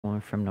Woman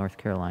from North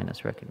Carolina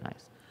is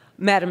recognized.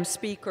 Madam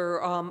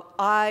Speaker,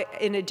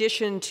 in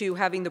addition to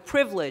having the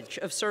privilege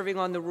of serving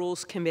on the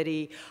Rules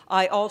Committee,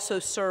 I also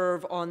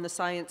serve on the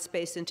Science,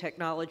 Space, and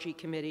Technology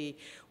Committee,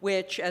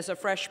 which, as a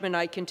freshman,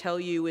 I can tell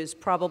you is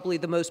probably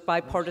the most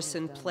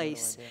bipartisan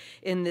place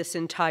in this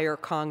entire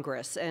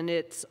Congress. And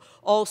it's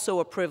also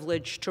a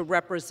privilege to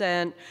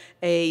represent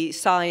a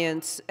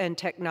science and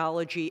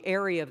technology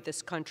area of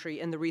this country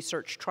in the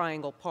Research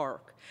Triangle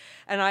Park.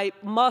 And I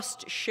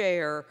must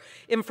share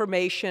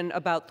information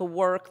about the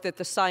work that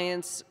the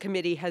Science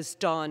Committee has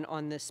done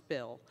on this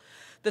bill.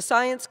 The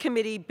Science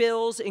Committee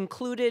bills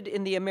included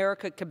in the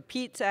America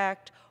Competes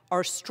Act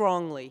are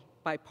strongly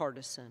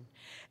bipartisan.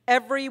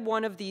 Every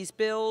one of these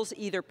bills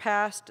either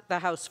passed the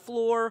House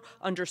floor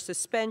under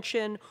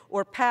suspension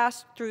or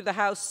passed through the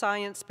House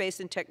Science, Space,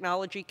 and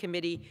Technology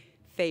Committee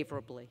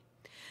favorably.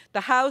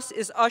 The House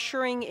is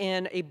ushering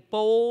in a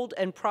bold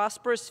and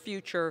prosperous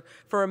future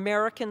for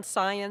American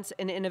science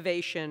and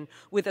innovation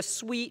with a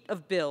suite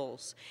of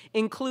bills,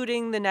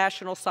 including the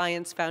National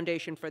Science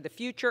Foundation for the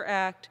Future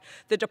Act,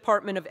 the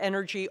Department of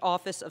Energy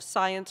Office of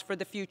Science for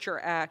the Future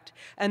Act,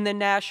 and the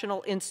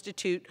National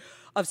Institute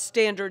of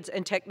Standards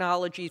and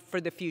Technology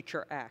for the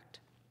Future Act.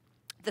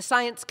 The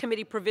Science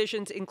Committee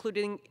provisions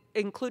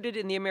included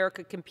in the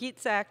America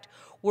Competes Act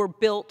were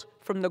built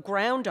from the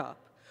ground up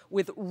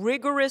with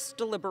rigorous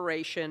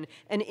deliberation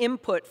and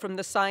input from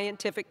the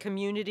scientific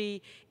community,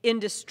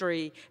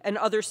 industry, and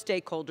other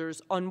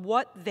stakeholders on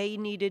what they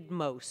needed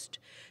most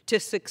to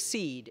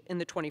succeed in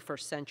the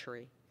 21st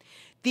century.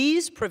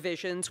 These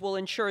provisions will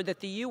ensure that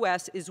the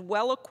U.S. is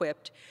well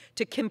equipped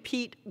to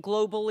compete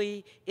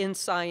globally in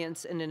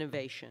science and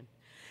innovation.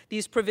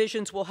 These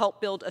provisions will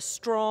help build a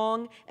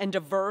strong and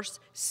diverse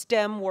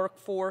STEM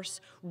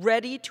workforce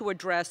ready to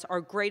address our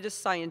greatest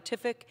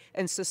scientific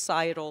and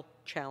societal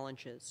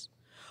challenges.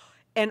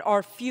 And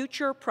our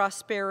future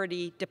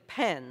prosperity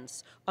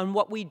depends on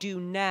what we do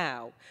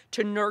now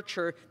to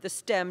nurture the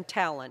STEM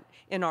talent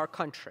in our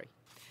country.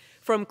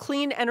 From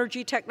clean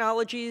energy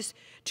technologies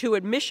to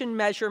emission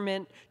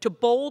measurement to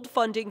bold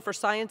funding for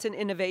science and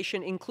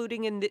innovation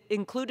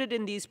included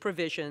in these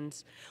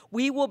provisions,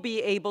 we will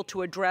be able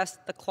to address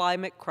the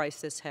climate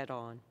crisis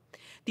head-on.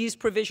 These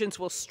provisions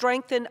will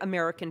strengthen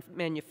American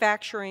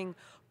manufacturing,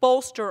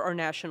 bolster our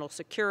national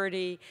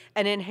security,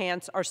 and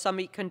enhance our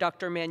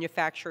semiconductor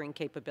manufacturing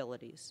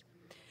capabilities.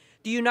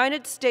 The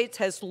United States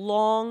has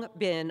long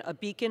been a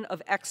beacon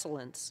of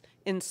excellence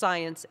in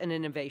science and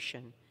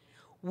innovation.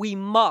 We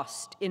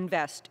must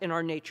invest in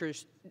our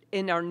nation's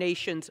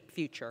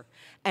future,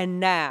 and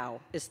now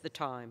is the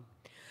time.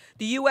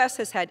 The U.S.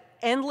 has had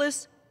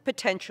endless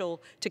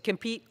potential to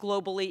compete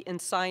globally in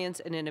science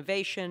and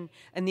innovation,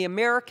 and the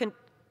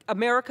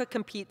America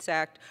Competes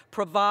Act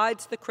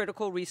provides the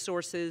critical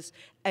resources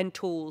and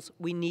tools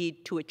we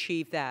need to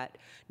achieve that,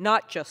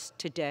 not just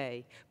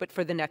today, but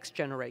for the next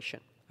generation.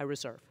 I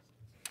reserve.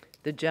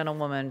 The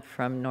gentlewoman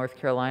from North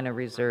Carolina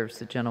reserves.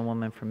 The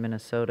gentlewoman from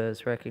Minnesota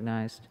is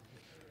recognized.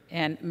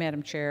 And,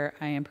 Madam Chair,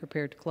 I am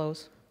prepared to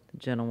close. The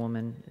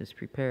gentlewoman is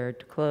prepared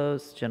to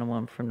close. The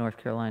gentlewoman from North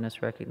Carolina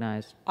is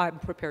recognized. I'm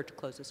prepared to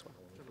close as well.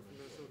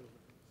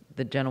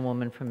 The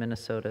gentlewoman from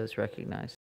Minnesota is recognized.